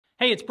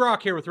Hey, it's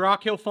Brock here with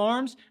Rock Hill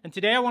Farms, and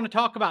today I want to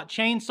talk about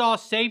chainsaw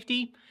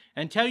safety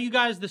and tell you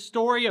guys the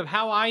story of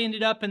how I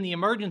ended up in the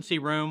emergency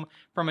room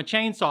from a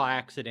chainsaw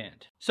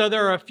accident. So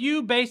there are a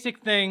few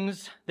basic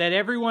things that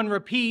everyone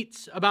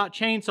repeats about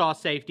chainsaw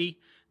safety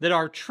that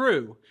are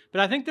true,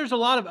 but I think there's a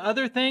lot of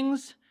other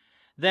things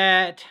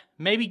that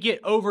maybe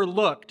get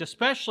overlooked,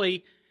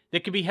 especially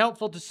that could be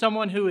helpful to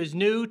someone who is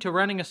new to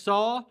running a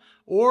saw,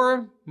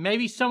 or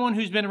maybe someone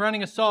who's been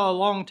running a saw a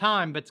long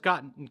time but's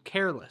gotten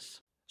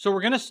careless. So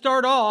we're going to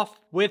start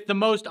off with the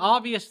most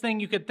obvious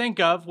thing you could think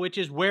of, which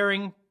is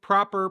wearing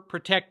proper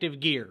protective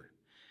gear.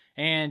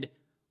 And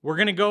we're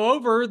going to go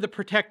over the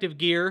protective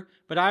gear,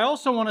 but I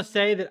also want to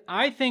say that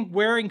I think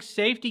wearing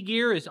safety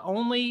gear is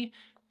only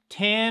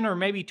 10 or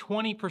maybe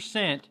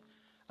 20%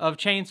 of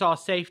chainsaw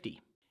safety.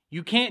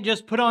 You can't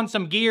just put on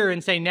some gear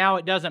and say, now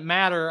it doesn't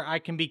matter, I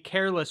can be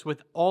careless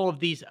with all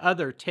of these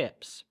other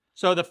tips.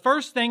 So the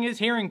first thing is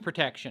hearing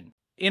protection.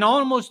 In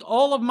almost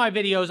all of my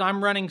videos,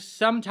 I'm running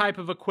some type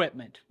of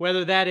equipment,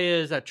 whether that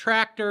is a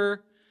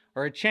tractor,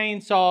 or a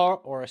chainsaw,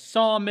 or a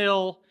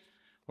sawmill,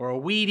 or a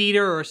weed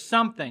eater, or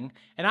something.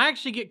 And I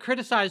actually get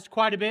criticized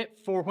quite a bit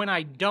for when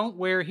I don't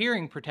wear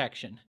hearing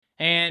protection.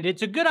 And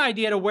it's a good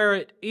idea to wear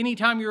it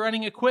anytime you're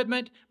running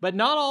equipment, but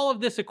not all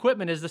of this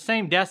equipment is the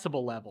same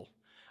decibel level.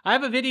 I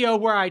have a video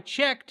where I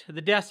checked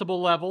the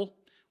decibel level,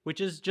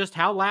 which is just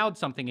how loud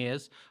something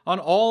is, on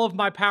all of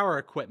my power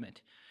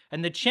equipment.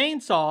 And the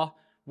chainsaw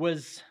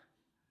was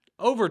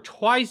over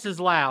twice as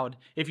loud.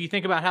 If you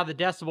think about how the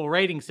decibel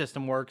rating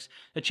system works,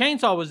 the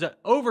chainsaw was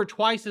over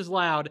twice as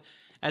loud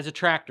as a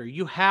tractor.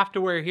 You have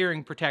to wear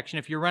hearing protection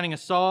if you're running a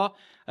saw,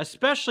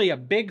 especially a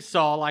big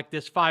saw like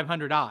this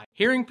 500i.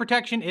 Hearing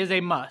protection is a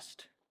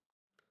must.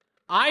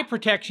 Eye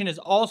protection is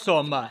also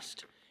a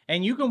must.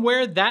 And you can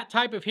wear that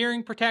type of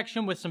hearing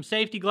protection with some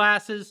safety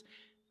glasses.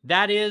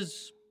 That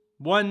is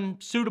one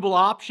suitable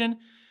option.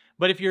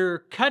 But if you're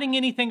cutting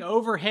anything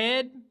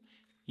overhead,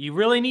 you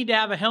really need to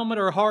have a helmet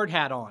or a hard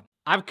hat on.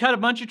 I've cut a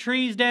bunch of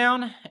trees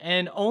down,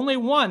 and only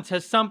once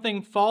has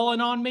something fallen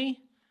on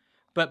me,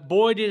 but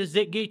boy does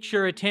it get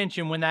your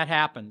attention when that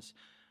happens.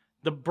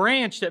 The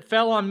branch that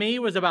fell on me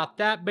was about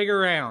that big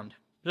around.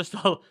 Just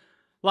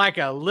like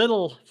a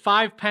little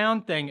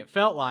 5-pound thing, it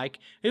felt like.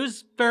 It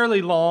was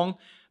fairly long,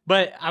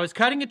 but I was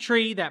cutting a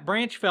tree, that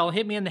branch fell,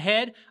 hit me in the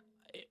head.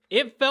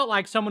 It felt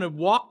like someone had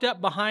walked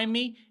up behind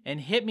me and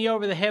hit me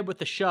over the head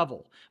with a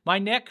shovel. My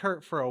neck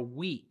hurt for a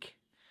week.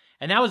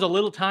 And that was a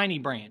little tiny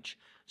branch.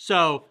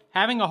 So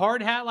having a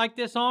hard hat like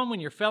this on when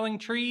you're felling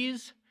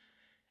trees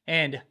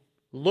and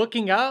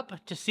looking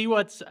up to see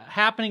what's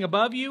happening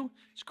above you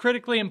is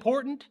critically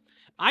important.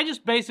 I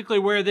just basically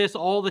wear this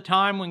all the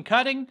time when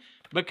cutting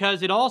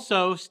because it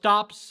also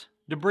stops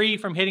debris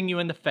from hitting you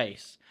in the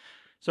face.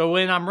 So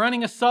when I'm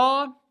running a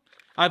saw,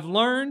 I've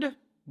learned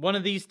one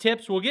of these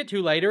tips we'll get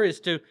to later is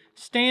to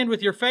stand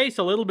with your face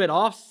a little bit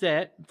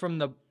offset from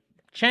the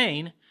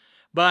chain,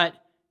 but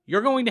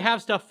you're going to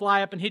have stuff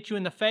fly up and hit you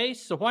in the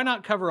face, so why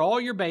not cover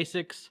all your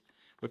basics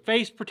with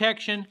face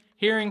protection,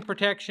 hearing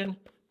protection,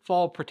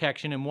 fall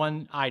protection in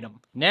one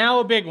item. Now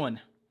a big one,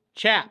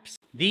 chaps.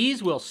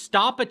 These will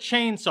stop a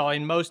chainsaw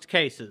in most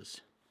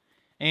cases.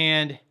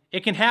 And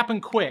it can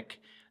happen quick,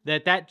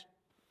 that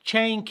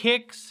chain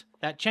kicks,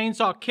 that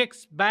chainsaw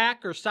kicks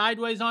back or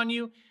sideways on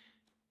you,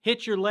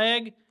 hits your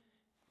leg,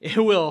 it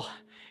will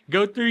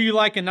go through you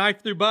like a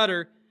knife through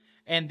butter,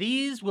 and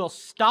these will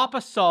stop a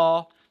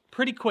saw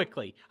pretty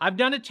quickly. I've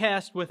done a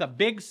test with a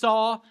big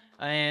saw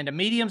and a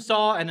medium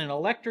saw and an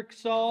electric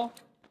saw.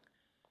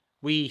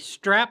 We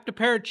strapped a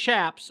pair of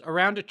chaps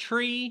around a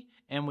tree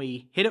and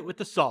we hit it with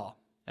the saw,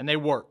 and they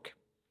work.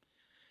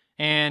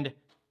 And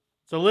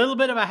it's a little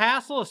bit of a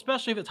hassle,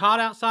 especially if it's hot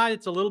outside.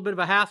 It's a little bit of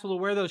a hassle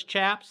to wear those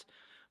chaps,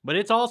 but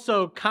it's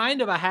also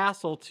kind of a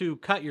hassle to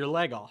cut your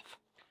leg off.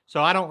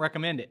 So I don't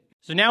recommend it.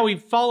 So now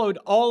we've followed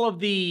all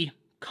of the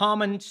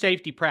common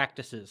safety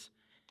practices.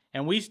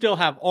 And we still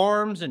have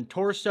arms and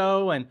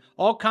torso and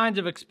all kinds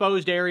of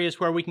exposed areas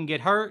where we can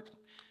get hurt.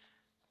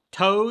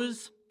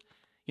 Toes.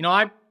 You know,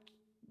 I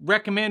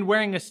recommend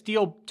wearing a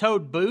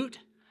steel-toed boot,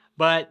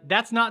 but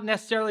that's not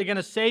necessarily going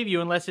to save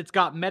you unless it's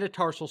got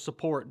metatarsal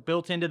support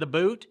built into the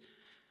boot.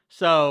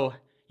 So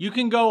you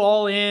can go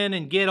all in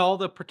and get all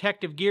the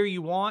protective gear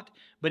you want,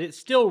 but it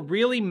still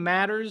really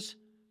matters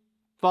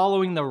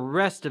following the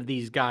rest of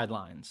these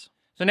guidelines.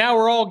 So now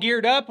we're all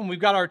geared up and we've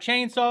got our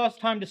chainsaw. It's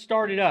time to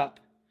start it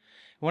up.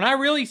 When I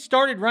really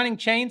started running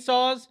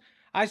chainsaws,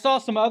 I saw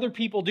some other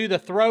people do the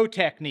throw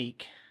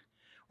technique,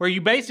 where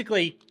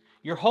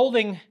you're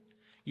holding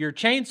your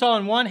chainsaw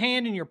in one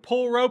hand and your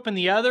pull rope in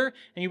the other,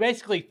 and you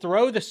basically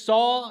throw the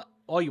saw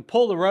while you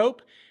pull the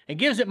rope. It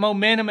gives it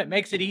momentum, it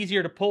makes it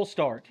easier to pull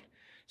start.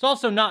 It's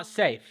also not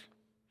safe.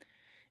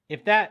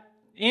 If that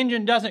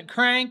engine doesn't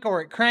crank or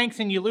it cranks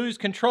and you lose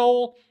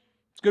control,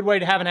 it's a good way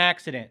to have an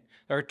accident.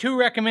 There are two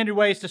recommended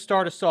ways to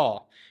start a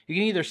saw. You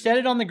can either set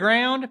it on the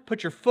ground,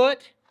 put your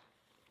foot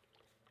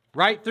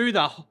right through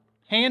the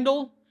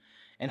handle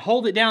and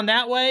hold it down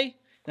that way,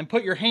 then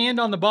put your hand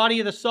on the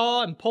body of the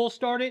saw and pull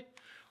start it.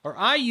 or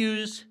I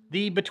use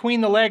the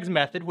between the legs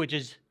method, which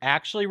is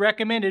actually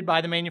recommended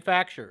by the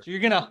manufacturer. So you're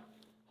gonna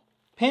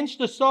pinch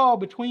the saw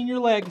between your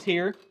legs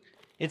here.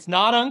 It's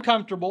not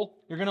uncomfortable.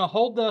 You're gonna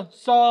hold the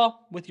saw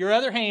with your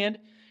other hand.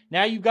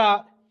 Now you've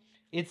got,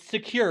 it's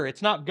secure,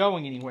 it's not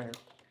going anywhere.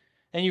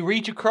 And you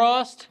reach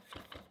across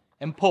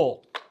and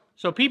pull.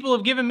 So people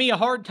have given me a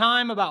hard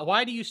time about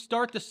why do you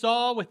start the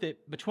saw with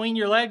it between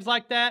your legs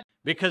like that?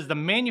 Because the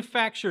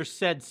manufacturer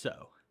said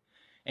so.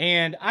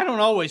 And I don't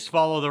always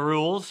follow the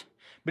rules,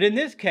 but in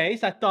this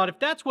case, I thought if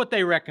that's what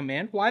they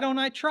recommend, why don't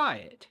I try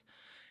it?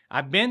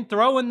 I've been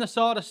throwing the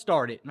saw to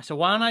start it. So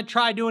why don't I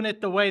try doing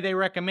it the way they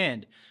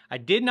recommend? I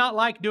did not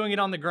like doing it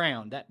on the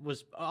ground. That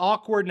was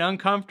awkward and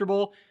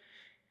uncomfortable.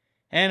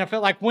 And I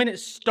felt like when it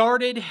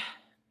started,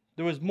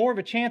 there was more of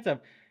a chance of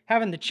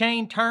having the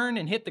chain turn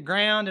and hit the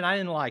ground, and I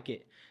didn't like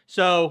it.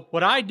 So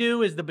what I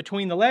do is the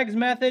between the legs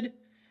method,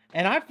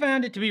 and I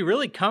found it to be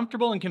really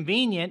comfortable and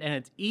convenient, and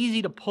it's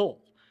easy to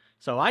pull.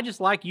 So I just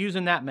like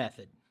using that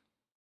method.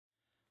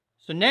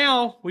 So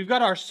now we've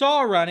got our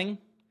saw running.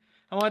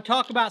 I want to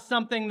talk about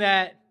something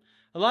that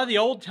a lot of the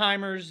old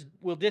timers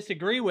will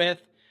disagree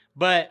with,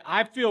 but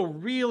I feel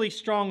really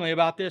strongly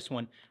about this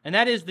one, and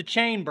that is the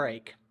chain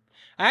brake.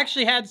 I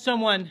actually had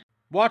someone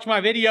watch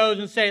my videos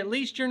and say, at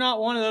least you're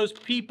not one of those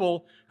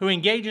people who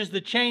engages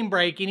the chain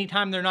brake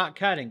anytime they're not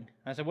cutting.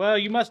 I said, well,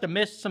 you must have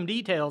missed some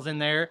details in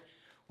there,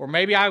 or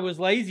maybe I was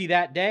lazy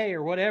that day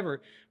or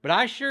whatever, but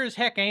I sure as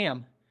heck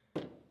am.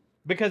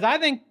 Because I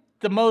think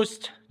the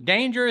most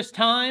dangerous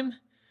time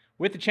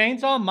with the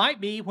chainsaw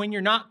might be when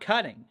you're not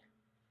cutting,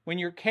 when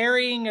you're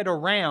carrying it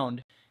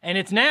around. And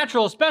it's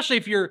natural, especially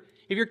if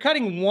you're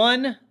cutting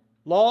one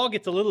log,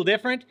 it's a little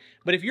different.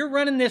 But if you're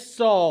running this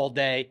saw all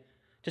day,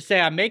 to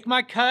say I make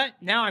my cut,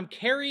 now I'm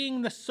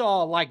carrying the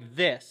saw like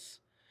this,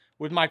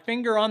 with my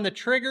finger on the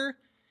trigger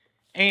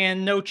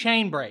and no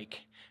chain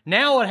brake.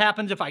 Now what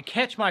happens if I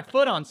catch my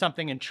foot on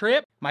something and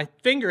trip, my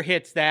finger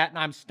hits that and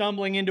I'm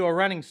stumbling into a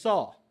running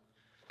saw.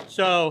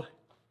 So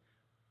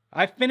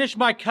I finished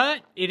my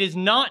cut. It is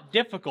not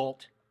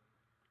difficult.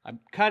 I'm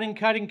cutting,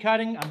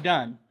 I'm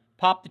done.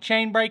 Pop the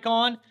chain brake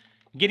on,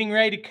 getting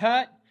ready to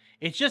cut.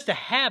 It's just a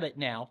habit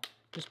now.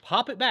 Just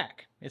pop it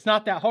back. It's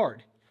not that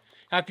hard.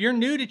 Now, if you're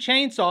new to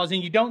chainsaws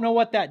and you don't know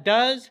what that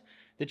does,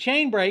 the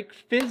chain brake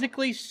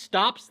physically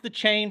stops the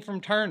chain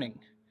from turning.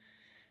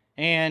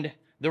 And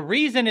the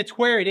reason it's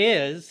where it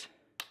is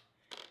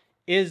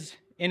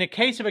in a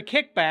case of a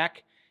kickback,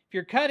 if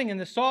you're cutting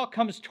and the saw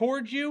comes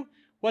towards you,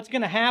 what's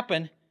going to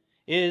happen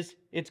is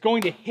it's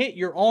going to hit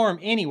your arm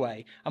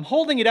anyway. I'm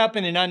holding it up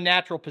in an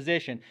unnatural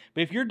position,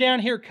 but if you're down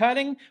here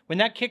cutting, when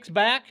that kicks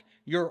back,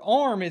 your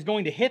arm is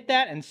going to hit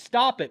that and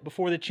stop it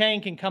before the chain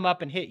can come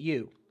up and hit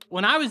you.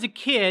 When I was a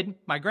kid,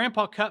 my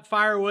grandpa cut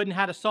firewood and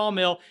had a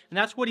sawmill, and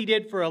that's what he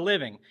did for a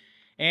living.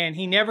 And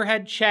he never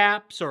had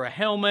chaps or a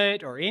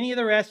helmet or any of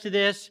the rest of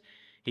this.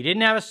 He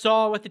didn't have a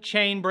saw with a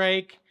chain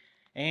brake.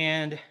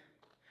 And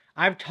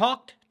I've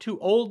talked to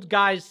old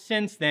guys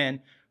since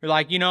then. They're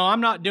like, you know,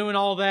 I'm not doing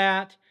all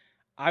that.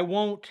 I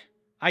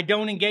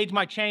don't engage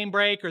my chain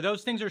brake, or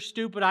those things are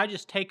stupid. I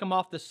just take them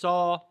off the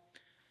saw.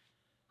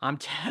 I'm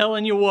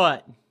telling you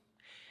what,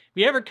 if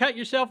you ever cut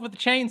yourself with a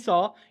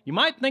chainsaw, you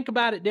might think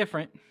about it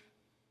different.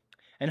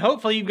 And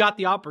hopefully you've got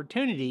the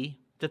opportunity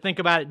to think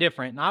about it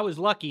different. And I was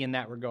lucky in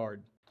that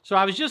regard. So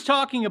I was just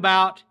talking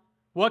about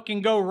what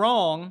can go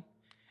wrong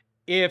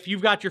if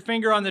you've got your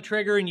finger on the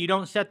trigger and you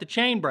don't set the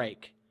chain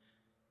brake.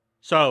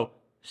 So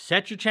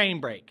set your chain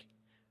brake.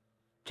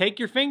 Take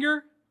your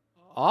finger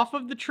off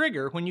of the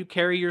trigger when you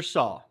carry your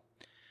saw,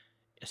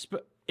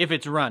 if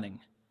it's running.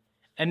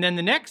 And then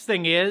the next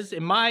thing is,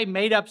 in my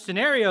made-up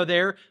scenario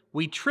there,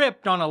 we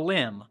tripped on a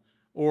limb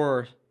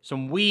or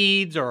some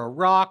weeds or a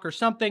rock or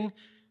something.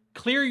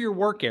 Clear your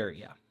work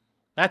area.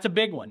 That's a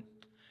big one.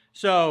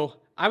 So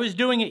I was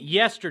doing it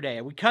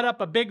yesterday. We cut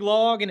up a big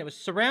log and it was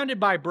surrounded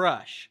by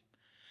brush.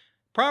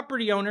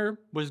 Property owner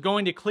was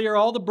going to clear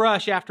all the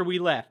brush after we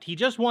left. He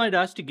just wanted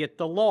us to get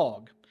the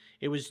log.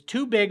 It was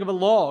too big of a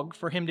log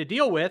for him to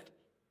deal with.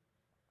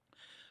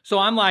 So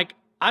I'm like,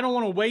 I don't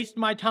want to waste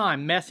my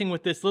time messing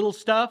with this little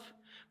stuff.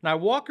 And I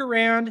walk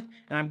around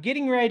and I'm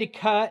getting ready to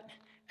cut,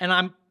 and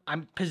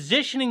I'm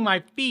positioning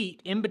my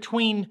feet in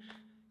between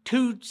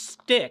two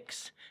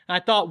sticks. And I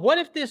thought, what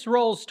if this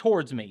rolls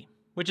towards me?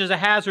 Which is a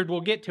hazard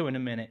we'll get to in a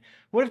minute.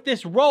 What if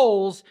this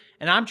rolls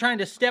and I'm trying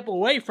to step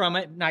away from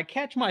it and I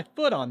catch my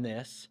foot on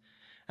this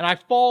and I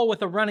fall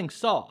with a running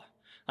saw?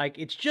 Like,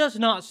 it's just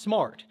not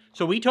smart.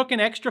 So we took an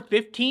extra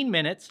 15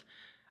 minutes.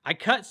 I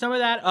cut some of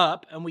that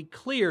up and we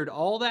cleared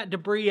all that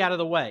debris out of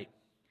the way.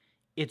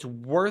 It's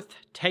worth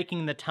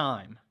taking the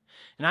time.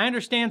 And I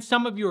understand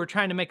some of you are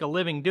trying to make a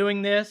living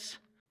doing this.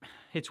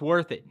 It's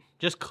worth it.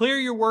 Just clear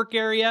your work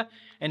area,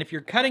 and if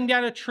you're cutting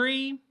down a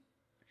tree,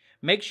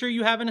 make sure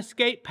you have an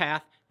escape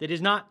path that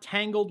is not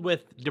tangled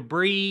with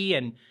debris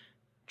and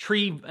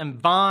tree and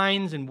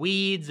vines and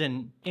weeds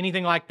and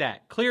anything like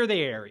that. Clear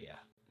the area.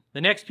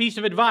 The next piece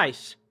of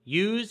advice,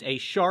 use a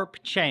sharp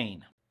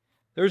chain.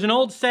 There's an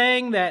old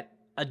saying that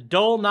a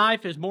dull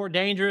knife is more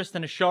dangerous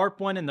than a sharp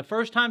one. And the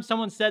first time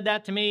someone said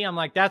that to me, I'm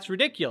like, that's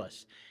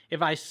ridiculous.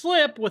 If I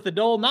slip with a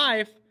dull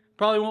knife,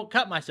 probably won't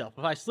cut myself.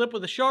 If I slip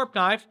with a sharp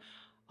knife,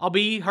 I'll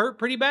be hurt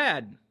pretty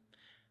bad.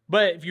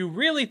 But if you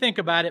really think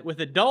about it, with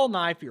a dull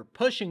knife, you're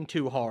pushing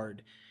too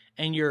hard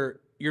and you're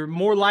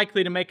more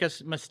likely to make a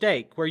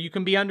mistake, where you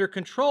can be under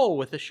control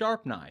with a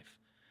sharp knife.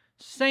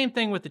 Same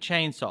thing with the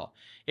chainsaw.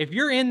 If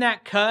you're in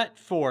that cut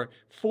for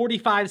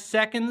 45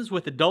 seconds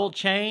with a dull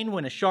chain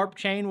when a sharp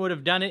chain would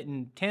have done it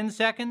in 10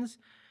 seconds,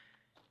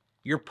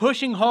 you're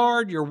pushing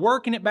hard, you're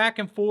working it back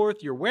and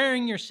forth, you're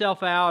wearing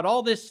yourself out,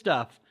 all this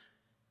stuff.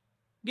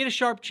 Get a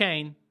sharp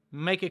chain,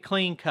 make a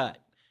clean cut.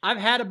 I've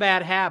had a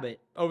bad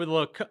habit over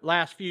the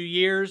last few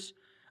years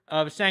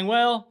of saying,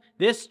 well,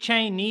 this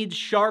chain needs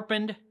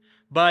sharpened,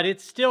 but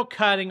it's still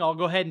cutting. I'll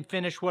go ahead and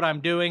finish what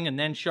I'm doing and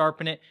then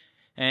sharpen it.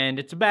 And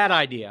it's a bad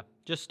idea.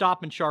 Just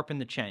stop and sharpen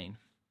the chain.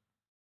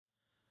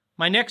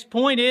 My next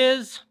point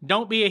is,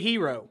 don't be a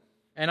hero.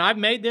 And I've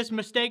made this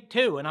mistake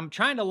too, and I'm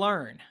trying to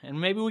learn.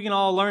 And maybe we can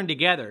all learn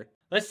together.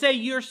 Let's say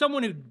you're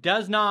someone who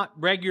does not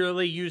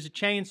regularly use a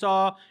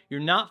chainsaw. You're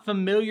not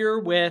familiar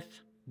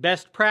with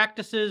best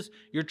practices.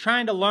 You're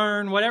trying to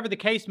learn, whatever the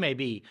case may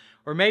be.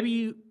 Or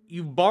maybe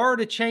you've borrowed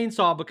a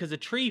chainsaw because a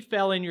tree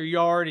fell in your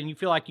yard and you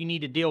feel like you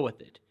need to deal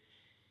with it.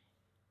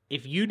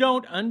 If you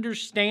don't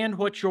understand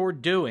what you're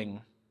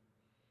doing,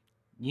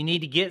 you need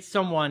to get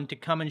someone to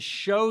come and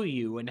show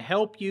you and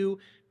help you,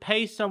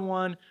 pay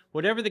someone,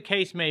 whatever the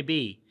case may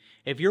be.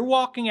 If you're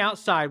walking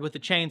outside with a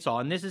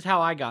chainsaw, and this is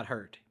how I got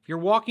hurt. If you're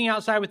walking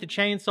outside with a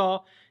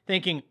chainsaw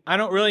thinking, I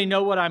don't really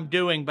know what I'm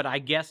doing, but I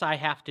guess I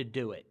have to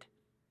do it.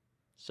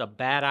 It's a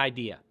bad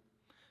idea.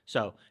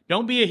 So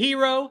don't be a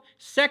hero.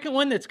 Second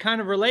one that's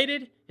kind of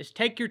related is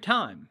take your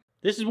time.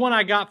 This is one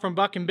I got from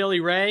Buck and Billy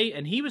Ray,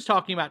 and he was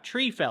talking about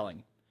tree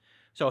felling.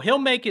 So he'll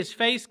make his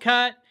face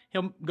cut.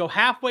 He'll go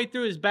halfway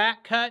through his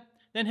back cut.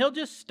 Then he'll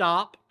just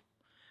stop,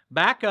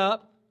 back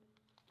up,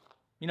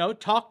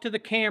 talk to the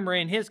camera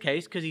in his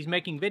case because he's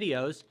making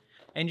videos,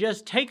 and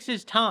just takes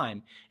his time.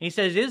 And he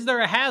says, is there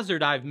a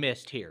hazard I've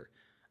missed here?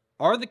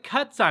 Are the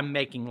cuts I'm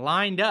making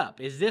lined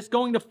up? Is this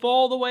going to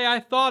fall the way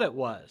I thought it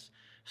was?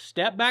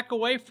 Step back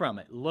away from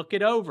it. Look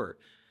it over.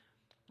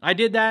 I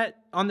did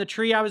that on the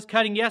tree I was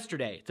cutting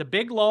yesterday. It's a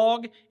big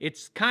log.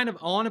 It's kind of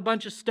on a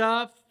bunch of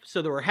stuff,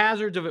 so there were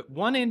hazards of it.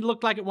 One end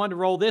looked like it wanted to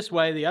roll this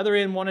way. The other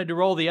end wanted to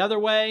roll the other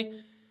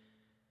way.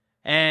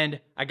 And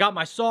I got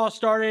my saw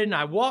started, and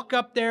I walk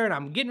up there, and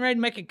I'm getting ready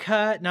to make a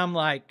cut, and I'm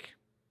like,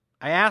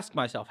 I asked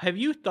myself, have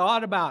you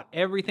thought about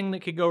everything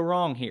that could go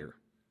wrong here?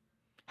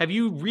 Have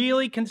you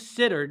really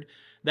considered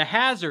the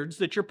hazards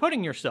that you're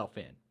putting yourself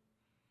in?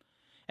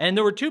 And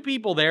there were two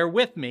people there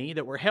with me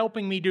that were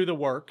helping me do the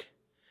work.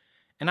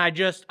 And I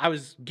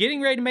was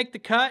getting ready to make the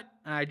cut,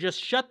 and I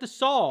just shut the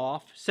saw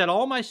off, set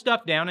all my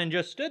stuff down, and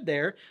just stood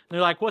there. And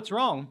they're like, what's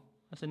wrong?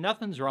 I said,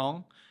 nothing's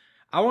wrong.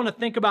 I want to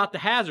think about the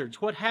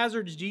hazards. What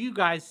hazards do you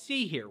guys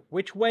see here?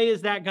 Which way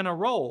is that going to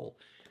roll?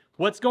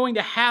 What's going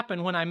to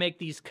happen when I make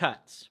these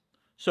cuts?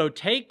 So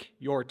take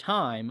your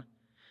time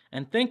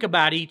and think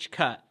about each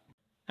cut.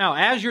 Now,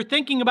 as you're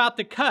thinking about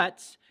the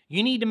cuts,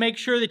 you need to make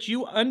sure that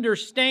you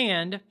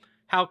understand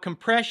how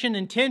compression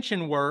and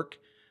tension work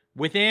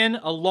within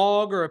a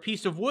log or a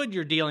piece of wood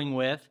you're dealing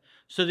with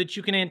so that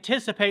you can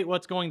anticipate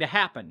what's going to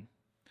happen.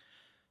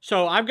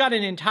 So I've got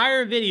an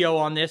entire video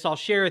on this I'll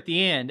share at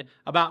the end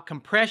about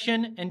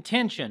compression and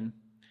tension.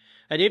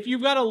 And if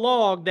you've got a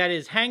log that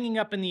is hanging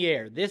up in the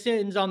air, this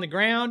end's on the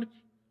ground,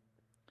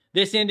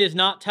 this end is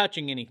not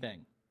touching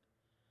anything,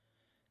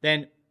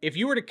 then if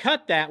you were to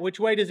cut that, which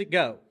way does it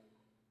go?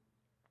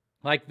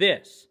 Like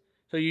this.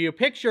 So you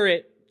picture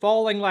it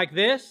falling like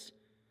this.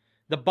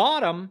 The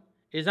bottom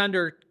is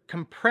under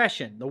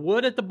compression. The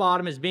wood at the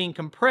bottom is being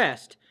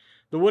compressed.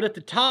 The wood at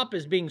the top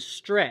is being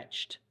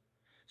stretched.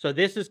 So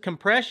this is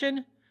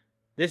compression,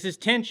 this is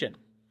tension.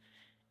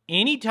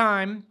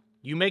 Anytime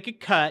you make a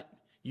cut,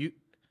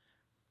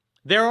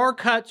 there are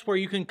cuts where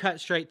you can cut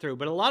straight through,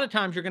 but a lot of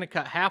times you're going to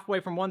cut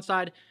halfway from one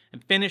side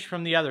and finish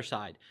from the other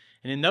side.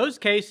 And in those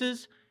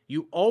cases,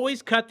 you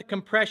always cut the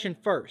compression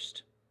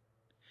first.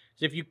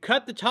 So if you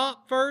cut the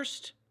top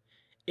first,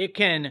 it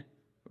can,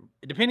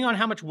 depending on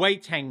how much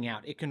weight's hanging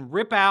out, it can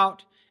rip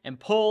out and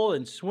pull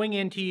and swing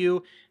into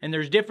you, and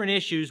there's different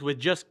issues with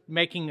just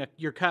making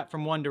your cut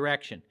from one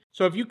direction.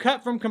 So if you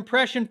cut from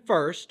compression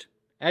first,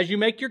 as you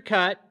make your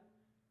cut,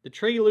 the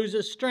tree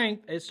loses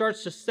strength, it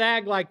starts to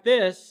sag like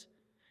this,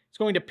 it's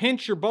going to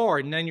pinch your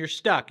board, and then you're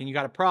stuck and you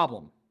got a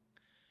problem.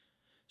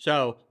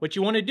 So what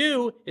you want to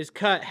do is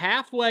cut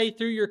halfway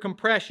through your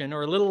compression,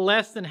 or a little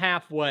less than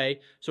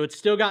halfway, so it's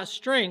still got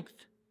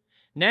strength.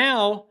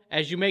 Now,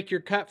 as you make your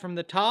cut from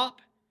the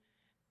top,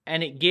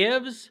 and it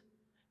gives,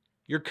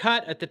 your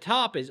cut at the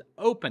top is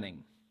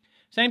opening.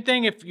 Same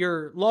thing if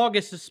your log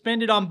is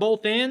suspended on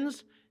both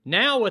ends.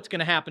 Now what's going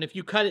to happen if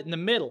you cut it in the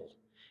middle?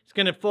 It's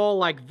going to fall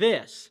like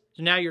this.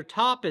 So now your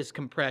top is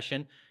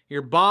compression,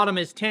 your bottom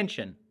is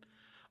tension.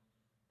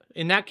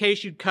 In that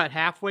case, you'd cut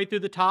halfway through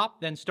the top,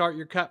 then start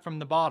your cut from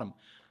the bottom.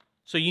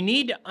 So you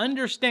need to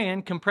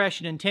understand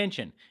compression and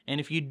tension. And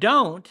if you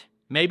don't,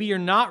 maybe you're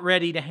not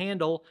ready to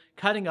handle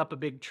cutting up a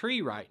big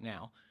tree right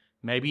now.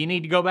 Maybe you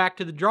need to go back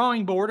to the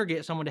drawing board or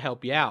get someone to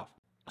help you out.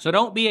 So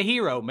don't be a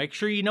hero. Make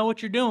sure you know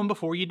what you're doing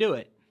before you do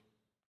it.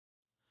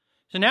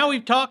 So now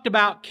we've talked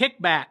about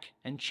kickback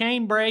and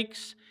chain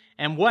breaks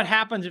and what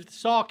happens if the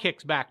saw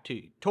kicks back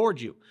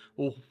towards you.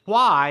 Well,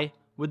 why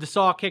would the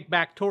saw kick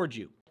back towards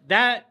you?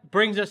 That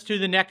brings us to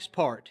the next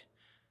part.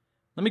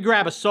 Let me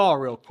grab a saw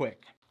real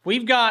quick.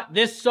 We've got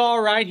this saw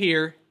right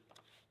here.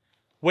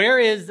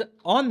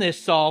 On this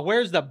saw,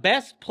 where's the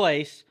best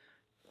place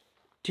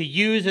to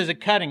use as a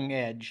cutting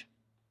edge?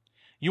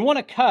 You want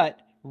to cut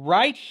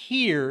right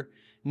here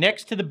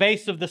next to the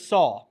base of the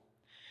saw.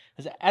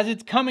 As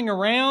it's coming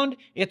around,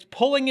 it's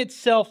pulling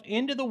itself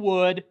into the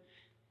wood.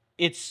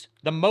 It's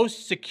the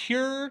most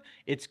secure.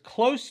 It's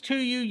close to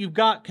you. You've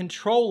got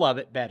control of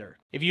it better.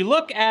 If you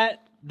look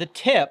at the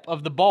tip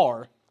of the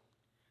bar,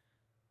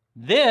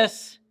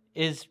 this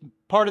is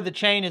part of the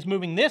chain is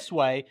moving this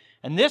way,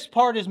 and this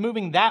part is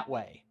moving that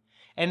way.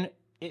 And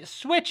it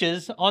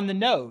switches on the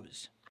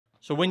nose.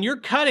 So when you're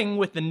cutting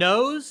with the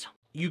nose,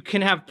 you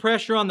can have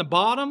pressure on the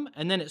bottom,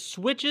 and then it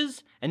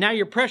switches, and now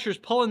your pressure's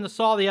pulling the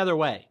saw the other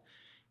way.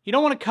 You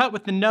don't want to cut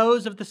with the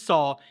nose of the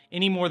saw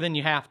any more than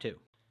you have to.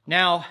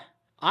 Now,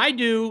 I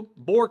do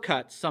bore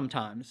cuts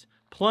sometimes,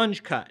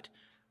 plunge cut,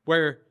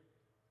 where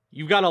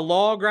you've got a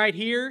log right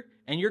here,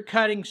 and you're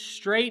cutting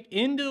straight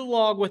into the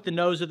log with the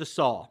nose of the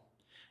saw.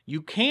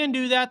 You can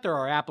do that. There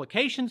are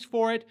applications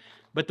for it.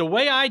 But the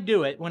way I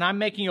do it when I'm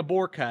making a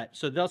bore cut,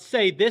 so they'll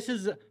say this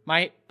is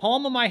my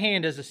palm of my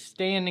hand is a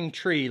standing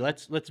tree.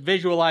 Let's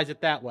visualize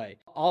it that way.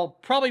 I'll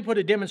probably put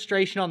a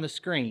demonstration on the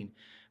screen.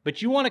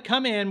 But you want to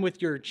come in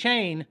with your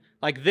chain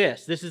like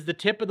this. This is the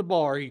tip of the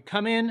bar. You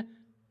come in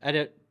at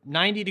a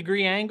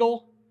 90-degree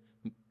angle,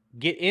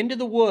 get into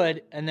the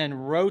wood, and then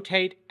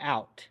rotate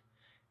out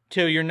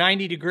till you're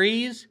 90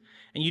 degrees.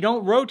 And you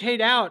don't rotate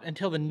out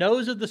until the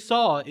nose of the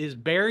saw is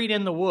buried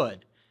in the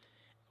wood.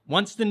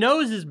 Once the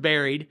nose is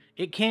buried,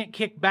 it can't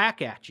kick back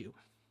at you.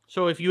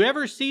 So if you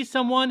ever see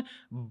someone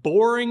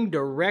boring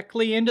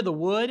directly into the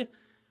wood,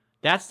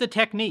 that's the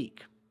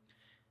technique.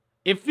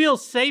 It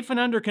feels safe and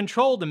under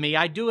control to me.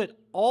 I do it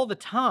all the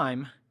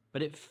time,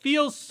 but it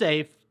feels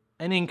safe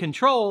and in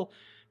control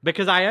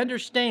because I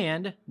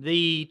understand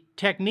the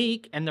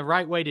technique and the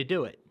right way to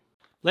do it.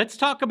 Let's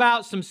talk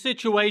about some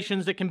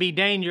situations that can be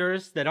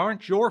dangerous that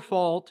aren't your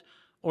fault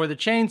or the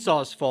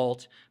chainsaw's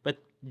fault,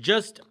 but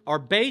just are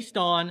based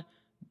on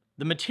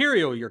the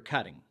material you're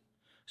cutting.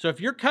 So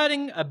if you're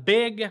cutting a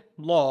big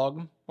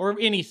log, or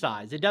any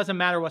size, it doesn't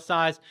matter what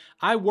size.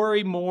 I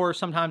worry more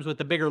sometimes with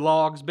the bigger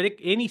logs, but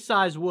any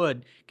size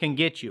wood can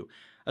get you.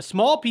 A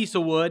small piece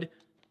of wood,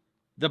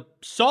 the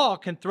saw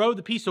can throw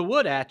the piece of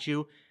wood at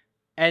you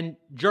and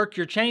jerk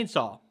your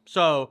chainsaw.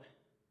 So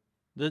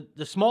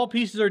the small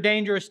pieces are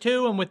dangerous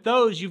too, and with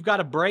those, you've got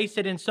to brace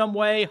it in some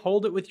way,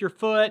 hold it with your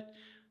foot,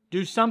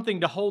 do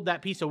something to hold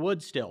that piece of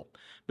wood still.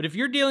 But if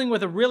you're dealing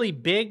with a really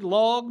big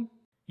log,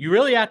 you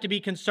really have to be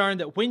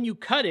concerned that when you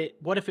cut it,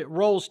 what if it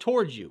rolls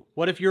towards you?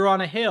 What if you're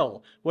on a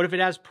hill? What if it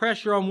has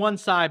pressure on one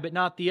side but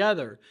not the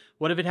other?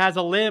 What if it has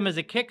a limb as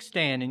a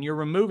kickstand and you're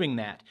removing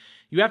that?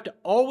 You have to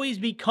always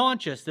be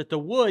conscious that the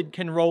wood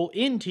can roll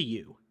into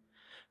you.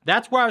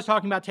 That's where I was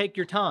talking about take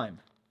your time.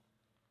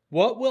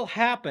 What will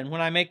happen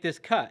when I make this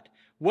cut?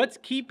 What's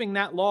keeping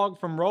that log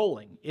from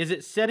rolling? Is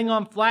it sitting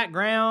on flat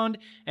ground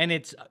and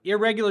it's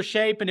irregular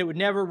shape and it would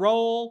never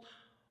roll?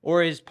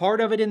 Or is part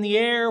of it in the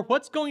air?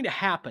 What's going to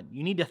happen?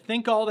 You need to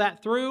think all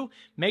that through.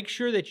 Make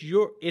sure that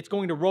it's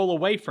going to roll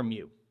away from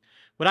you.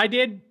 What I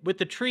did with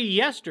the tree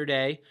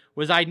yesterday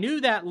was I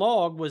knew that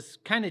log was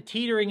kind of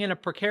teetering in a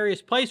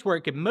precarious place where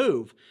it could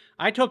move.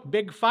 I took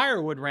big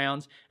firewood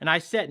rounds and I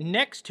set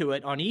next to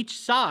it on each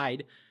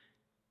side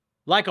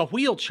like a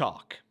wheel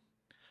chalk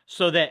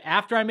so that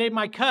after I made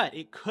my cut,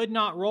 it could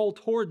not roll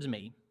towards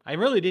me. I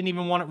really didn't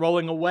even want it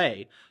rolling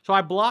away. So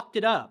I blocked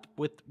it up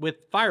with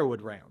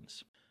firewood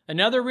rounds.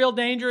 Another real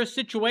dangerous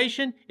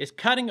situation is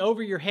cutting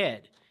over your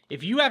head.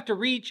 If you have to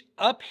reach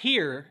up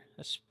here,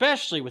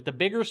 especially with the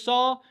bigger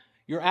saw,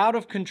 you're out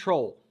of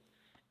control.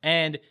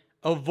 And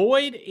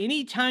avoid,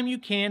 anytime you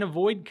can,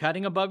 avoid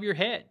cutting above your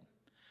head.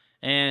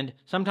 And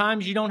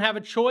sometimes you don't have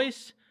a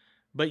choice,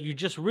 but you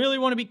just really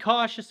want to be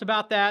cautious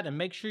about that and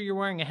make sure you're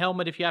wearing a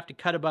helmet if you have to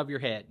cut above your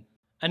head.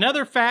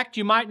 Another fact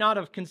you might not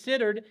have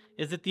considered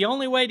is that the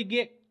only way to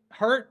get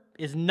hurt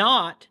is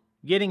not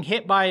getting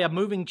hit by a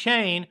moving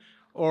chain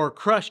or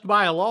crushed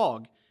by a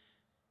log.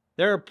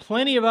 There are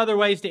plenty of other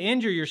ways to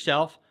injure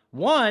yourself.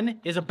 One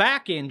is a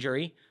back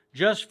injury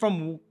just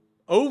from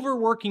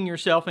overworking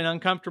yourself in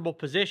uncomfortable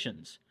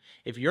positions.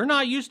 If you're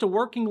not used to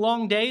working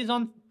long days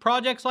on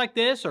projects like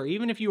this, or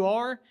even if you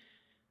are,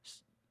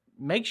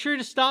 make sure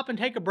to stop and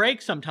take a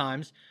break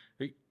sometimes.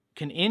 It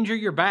can injure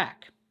your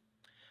back.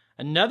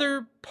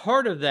 Another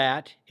part of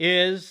that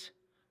is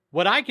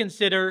what I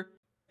consider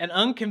an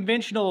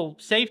unconventional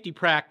safety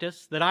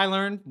practice that I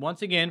learned,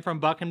 once again, from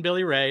Buck and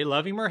Billy Ray.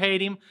 Love him or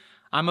hate him,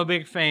 I'm a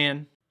big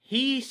fan.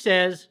 He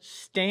says,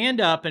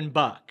 stand up and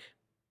buck.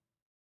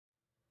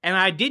 and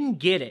I didn't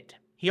get it.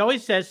 He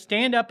always says,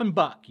 stand up and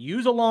buck,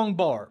 use a long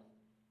bar.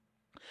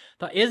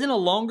 Thought, isn't a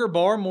longer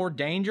bar more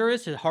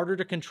dangerous and harder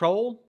to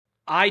control?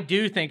 I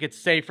do think it's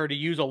safer to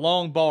use a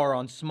long bar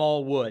on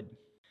small wood.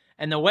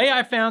 And the way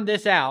I found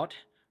this out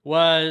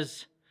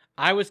was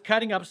I was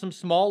cutting up some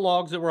small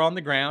logs that were on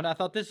the ground. I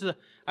thought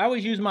I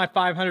always use my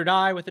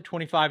 500i with a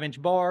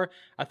 25-inch bar.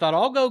 I thought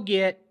I'll go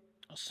get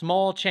a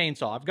small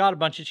chainsaw. I've got a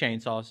bunch of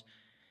chainsaws.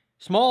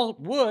 Small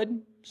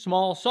wood,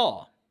 small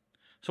saw.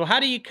 So how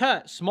do you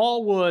cut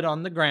small wood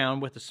on the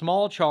ground with a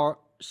small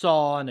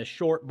saw and a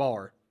short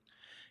bar?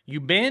 You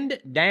bend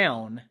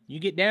down. You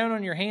get down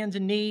on your hands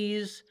and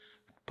knees,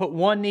 put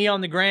one knee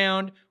on the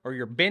ground, or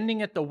you're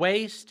bending at the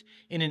waist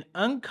in an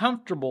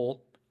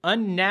uncomfortable,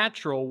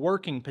 unnatural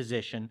working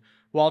position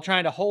while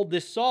trying to hold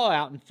this saw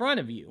out in front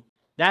of you.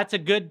 That's a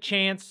good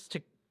chance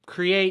to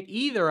create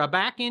either a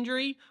back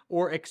injury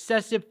or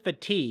excessive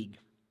fatigue.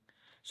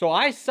 So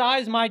I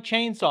size my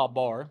chainsaw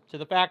bar to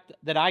the fact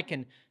that I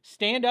can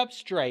stand up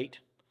straight,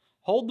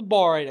 hold the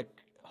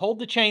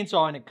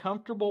chainsaw in a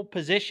comfortable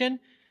position,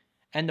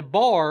 and the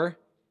bar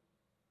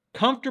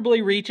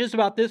comfortably reaches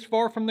about this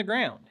far from the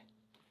ground.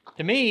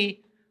 To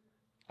me,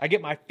 I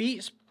get my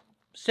feet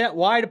set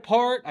wide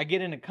apart, I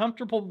get in a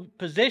comfortable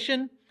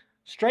position,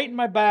 straighten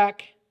my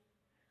back,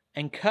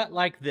 and cut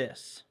like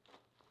this.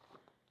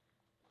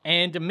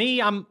 And to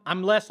me, I'm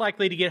less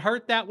likely to get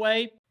hurt that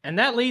way. And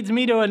that leads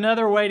me to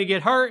another way to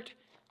get hurt.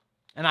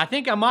 And I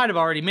think I might have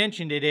already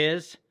mentioned it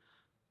is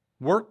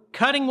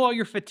cutting while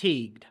you're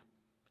fatigued.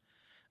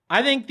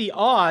 I think the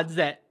odds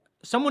that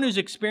someone who's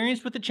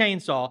experienced with a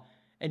chainsaw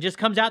and just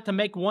comes out to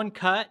make one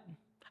cut,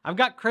 I've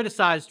got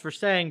criticized for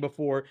saying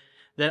before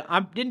that I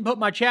didn't put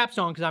my chaps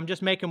on because I'm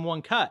just making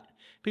one cut.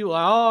 People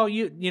are, oh,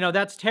 you know,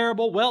 that's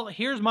terrible. Well,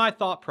 here's my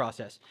thought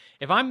process.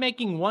 If I'm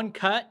making one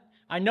cut,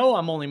 I know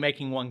I'm only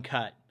making one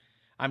cut.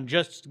 I'm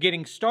just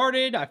getting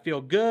started. I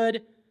feel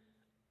good.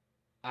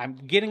 I'm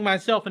getting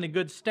myself in a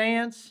good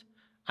stance.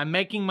 I'm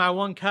making my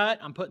one cut.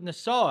 I'm putting the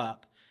saw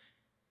up.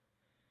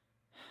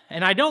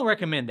 And I don't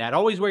recommend that.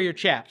 Always wear your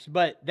chaps.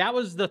 But that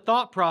was the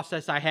thought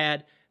process I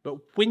had. But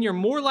when you're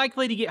more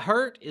likely to get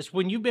hurt is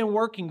when you've been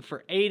working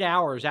for 8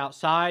 hours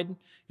outside.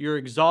 You're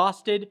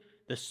exhausted.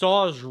 The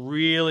saw is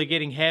really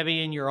getting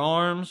heavy in your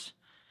arms.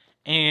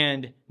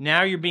 And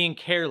now you're being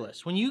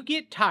careless. When you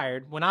get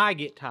tired, when I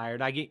get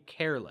tired, I get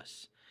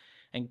careless.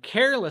 And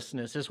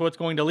carelessness is what's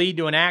going to lead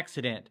to an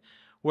accident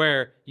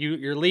where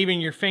you're leaving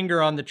your finger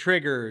on the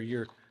trigger,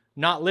 you're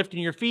not lifting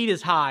your feet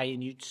as high,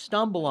 and you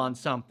stumble on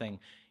something.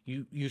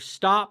 You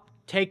stop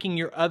taking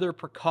your other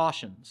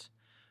precautions.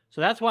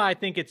 So that's why I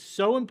think it's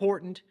so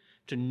important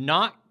to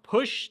not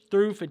push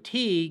through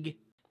fatigue.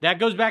 That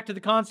goes back to the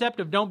concept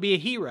of don't be a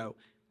hero.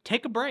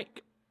 Take a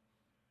break.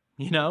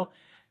 You know,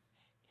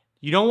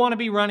 you don't want to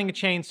be running a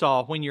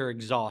chainsaw when you're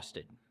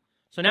exhausted.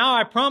 So now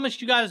I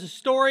promised you guys a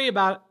story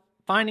about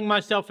finding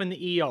myself in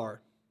the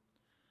ER.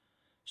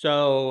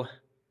 So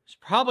it's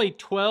probably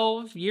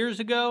 12 years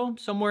ago,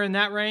 somewhere in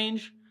that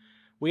range.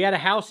 We had a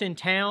house in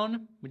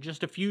town with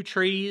just a few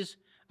trees.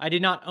 I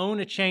did not own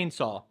a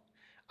chainsaw.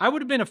 I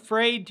would have been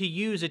afraid to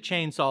use a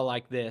chainsaw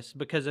like this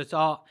because it's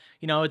all,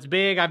 you know, it's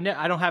big. I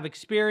don't have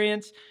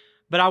experience,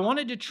 but I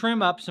wanted to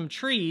trim up some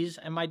trees,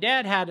 and my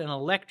dad had an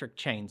electric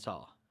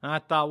chainsaw. And I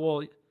thought,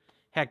 well,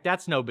 heck,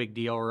 that's no big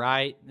deal,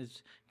 right?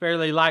 It's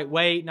fairly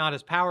lightweight, not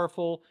as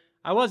powerful.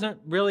 I wasn't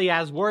really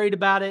as worried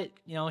about it.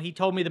 You know, he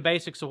told me the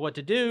basics of what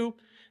to do.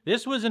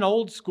 This was an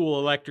old school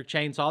electric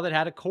chainsaw that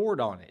had a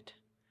cord on it.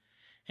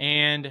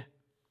 And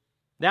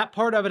that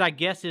part of it, I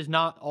guess, is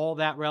not all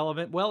that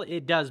relevant. Well,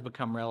 it does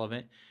become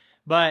relevant.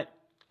 But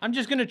I'm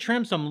just going to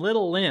trim some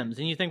little limbs.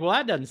 And you think, well,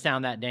 that doesn't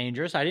sound that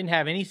dangerous. I didn't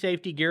have any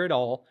safety gear at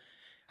all.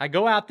 I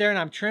go out there and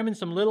I'm trimming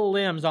some little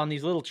limbs on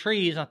these little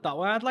trees. And I thought,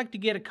 well, I'd like to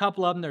get a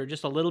couple of them that are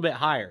just a little bit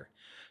higher.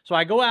 So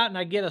I go out and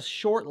I get a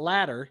short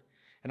ladder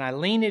and I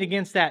lean it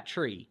against that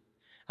tree.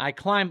 I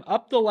climb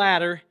up the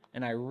ladder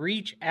and I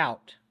reach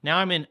out. Now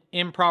I'm in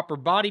improper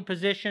body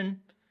position.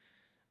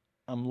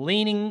 I'm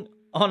leaning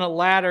on a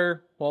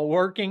ladder while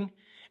working,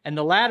 and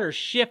the ladder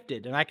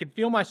shifted, and I could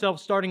feel myself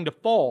starting to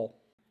fall.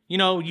 You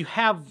know, you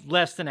have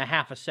less than a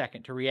half a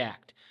second to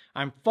react.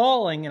 I'm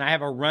falling, and I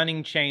have a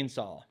running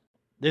chainsaw.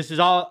 This is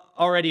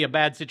already a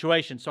bad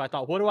situation, so I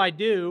thought, what do I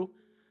do?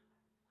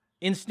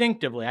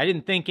 Instinctively, I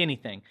didn't think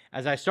anything.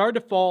 As I started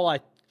to fall, I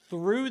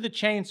threw the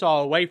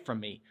chainsaw away from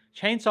me.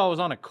 Chainsaw was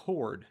on a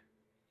cord.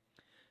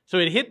 So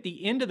it hit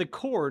the end of the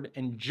cord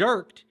and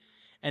jerked,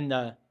 and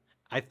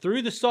I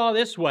threw the saw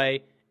this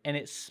way, and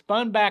it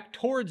spun back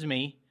towards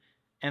me,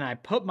 and I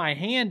put my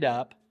hand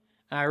up,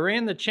 and I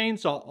ran the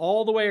chainsaw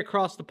all the way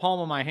across the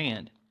palm of my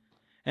hand.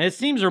 And it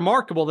seems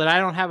remarkable that I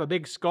don't have a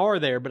big scar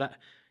there, but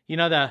you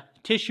know, the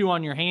tissue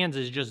on your hands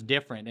is just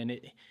different, and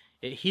it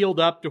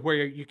healed up to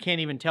where you can't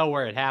even tell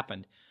where it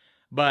happened.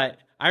 But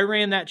I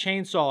ran that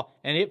chainsaw,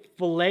 and it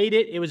filleted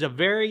it. It was a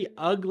very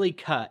ugly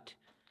cut.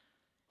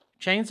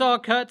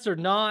 Chainsaw cuts are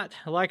not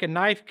like a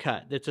knife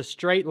cut. It's a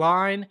straight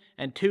line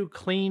and two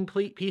clean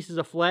pieces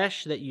of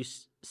flesh that you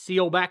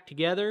seal back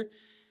together.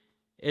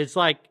 It's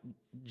like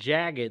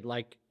jagged,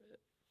 like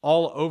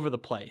all over the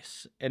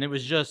place. And it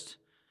was just,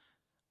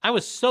 I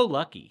was so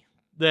lucky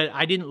that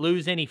I didn't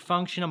lose any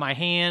function of my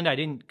hand. I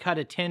didn't cut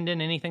a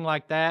tendon, anything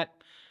like that.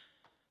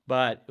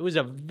 But it was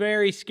a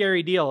very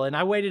scary deal. And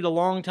I waited a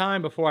long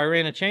time before I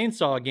ran a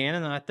chainsaw again.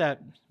 And I thought,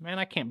 man,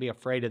 I can't be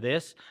afraid of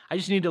this. I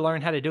just need to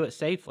learn how to do it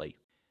safely.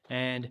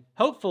 And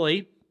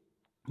hopefully,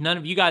 none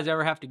of you guys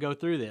ever have to go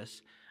through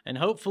this. And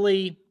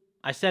hopefully,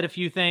 I said a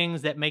few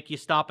things that make you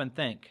stop and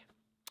think.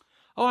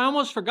 Oh, I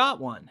almost forgot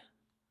one.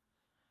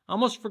 I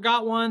almost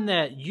forgot one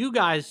that you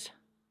guys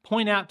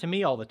point out to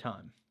me all the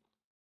time.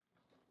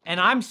 And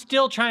I'm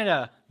still trying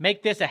to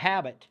make this a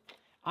habit.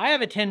 I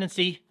have a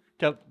tendency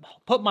to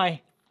put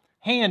my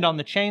hand on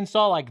the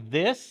chainsaw like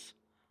this.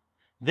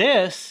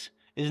 This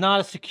is not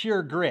a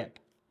secure grip.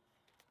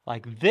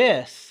 Like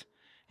this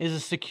is a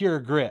secure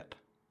grip.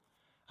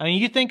 I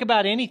mean, you think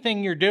about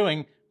anything you're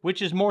doing,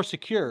 which is more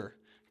secure.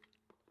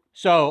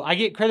 So I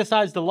get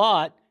criticized a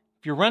lot.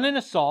 If you're running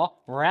a saw,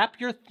 wrap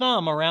your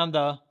thumb around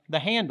the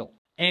handle.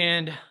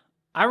 And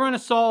I run a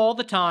saw all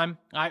the time.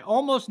 I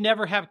almost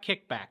never have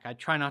kickback. I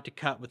try not to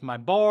cut with my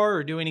bar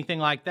or do anything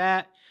like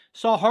that.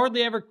 Saw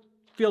hardly ever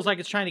feels like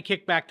it's trying to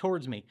kick back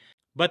towards me.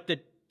 But the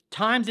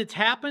times it's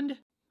happened,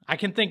 I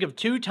can think of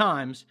 2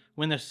 times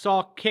when the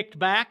saw kicked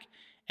back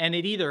and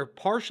it either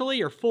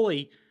partially or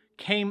fully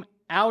came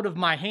out of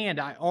my hand.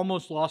 I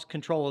almost lost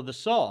control of the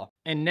saw.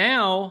 And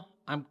now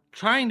I'm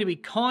trying to be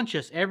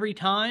conscious every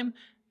time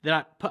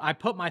that I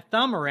put my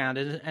thumb around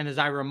it. And as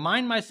I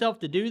remind myself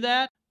to do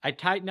that, I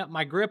tighten up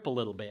my grip a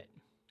little bit.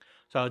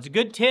 So it's a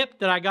good tip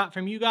that I got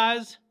from you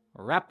guys.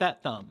 Wrap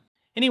that thumb.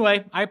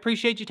 Anyway, I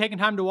appreciate you taking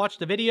time to watch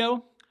the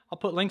video. I'll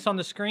put links on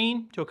the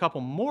screen to a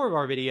couple more of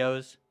our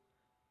videos,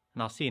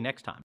 and I'll see you next time.